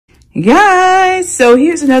Guys, so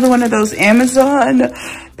here's another one of those Amazon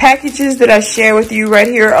packages that I share with you right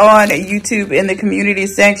here on YouTube in the community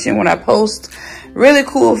section. When I post really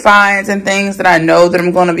cool finds and things that I know that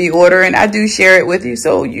I'm going to be ordering, I do share it with you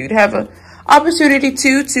so you'd have an opportunity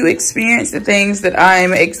to experience the things that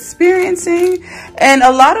I'm experiencing, and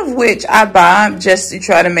a lot of which I buy just to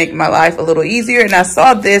try to make my life a little easier. And I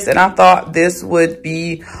saw this and I thought this would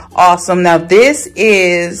be awesome. Now this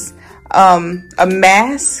is a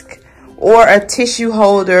mask or a tissue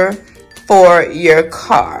holder for your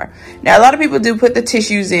car. Now, a lot of people do put the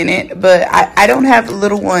tissues in it, but I don't have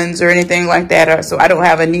little ones or anything like that, so I don't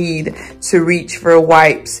have a need to reach for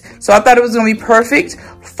wipes. So I thought it was gonna be perfect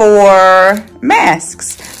for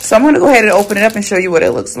masks. So I'm gonna go ahead and open it up and show you what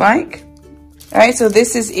it looks like. All right, so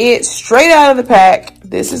this is it straight out of the pack.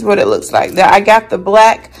 This is what it looks like. Now, I got the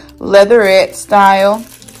black leatherette style.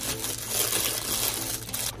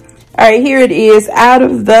 All right, here it is out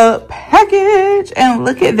of the package, and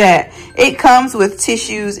look at that. It comes with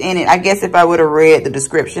tissues in it. I guess if I would have read the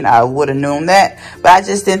description, I would have known that, but I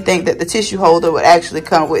just didn't think that the tissue holder would actually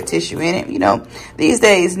come with tissue in it. You know, these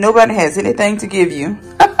days, nobody has anything to give you.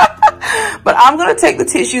 But I'm gonna take the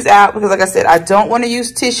tissues out because, like I said, I don't wanna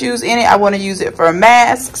use tissues in it. I wanna use it for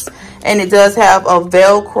masks, and it does have a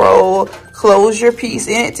Velcro closure piece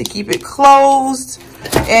in it to keep it closed.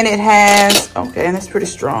 And it has, okay, and that's pretty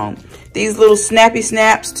strong, these little snappy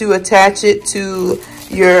snaps to attach it to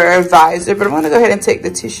your visor. But I'm gonna go ahead and take the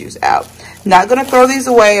tissues out. Not gonna throw these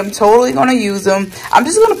away. I'm totally gonna use them. I'm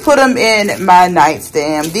just gonna put them in my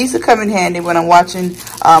nightstand. These will come in handy when I'm watching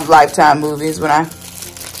Lifetime movies. When I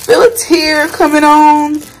feel a tear coming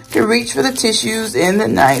on, to reach for the tissues in the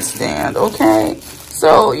nightstand, okay?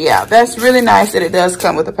 So yeah, that's really nice that it does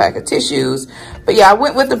come with a pack of tissues. But yeah, I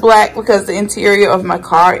went with the black because the interior of my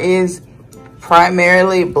car is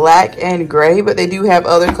primarily black and gray, but they do have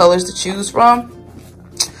other colors to choose from.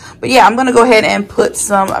 But yeah, I'm gonna go ahead and put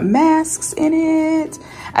some masks in it.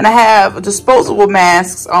 And I have disposable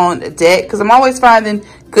masks on deck because I'm always finding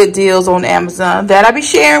good deals on Amazon that I'll be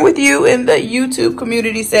sharing with you in the YouTube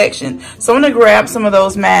community section. So I'm gonna grab some of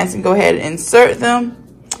those masks and go ahead and insert them.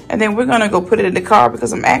 And then we're gonna go put it in the car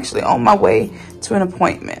because I'm actually on my way to an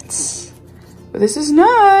appointment. But this is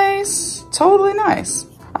nice, totally nice.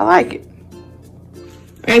 I like it.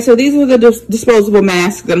 All right, so these are the disposable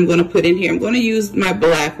masks that I'm gonna put in here. I'm gonna use my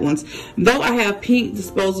black ones. Though I have pink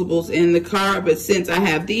disposables in the car, but since I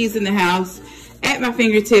have these in the house at my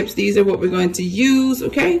fingertips, these are what we're going to use,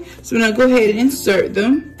 okay? So I'm gonna go ahead and insert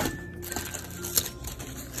them.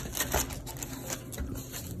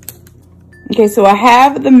 Okay, so I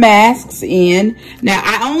have the masks in. Now,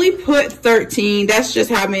 I only put 13. That's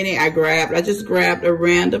just how many I grabbed. I just grabbed a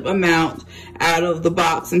random amount out of the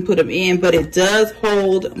box and put them in, but it does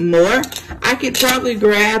hold more. I could probably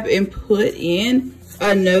grab and put in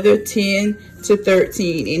another 10 to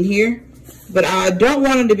 13 in here, but I don't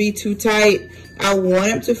want them to be too tight. I want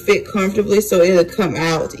them to fit comfortably so it'll come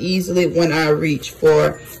out easily when I reach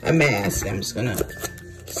for a mask. I'm just gonna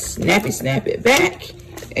snap it back.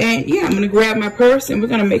 And yeah, I'm gonna grab my purse and we're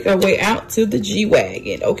gonna make our way out to the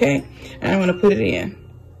G-Wagon, okay? And I'm gonna put it in.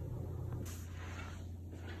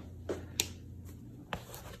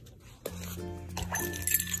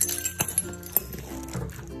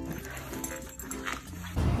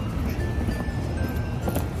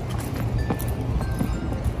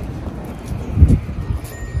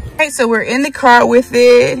 Okay, so we're in the car with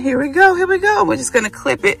it. Here we go, here we go. We're just gonna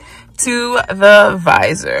clip it to the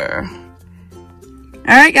visor.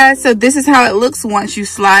 All right, guys, so this is how it looks once you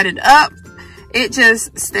slide it up. It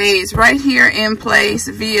just stays right here in place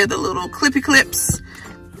via the little clippy clips.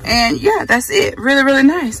 And yeah, that's it. Really, really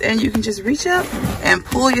nice. And you can just reach up and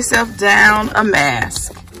pull yourself down a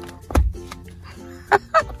mask.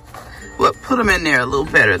 Well, put them in there a little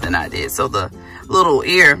better than I did so the little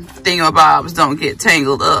ear thingamabobs don't get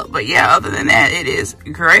tangled up. But yeah, other than that, it is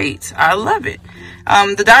great. I love it.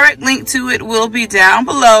 The direct link to it will be down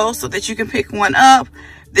below so that you can pick one up.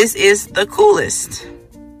 This is the coolest.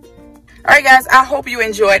 All right, guys, I hope you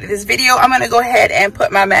enjoyed this video. I'm going to go ahead and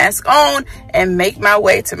put my mask on and make my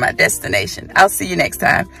way to my destination. I'll see you next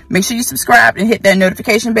time. Make sure you subscribe and hit that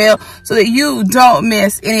notification bell so that you don't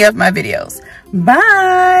miss any of my videos.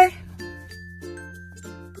 Bye.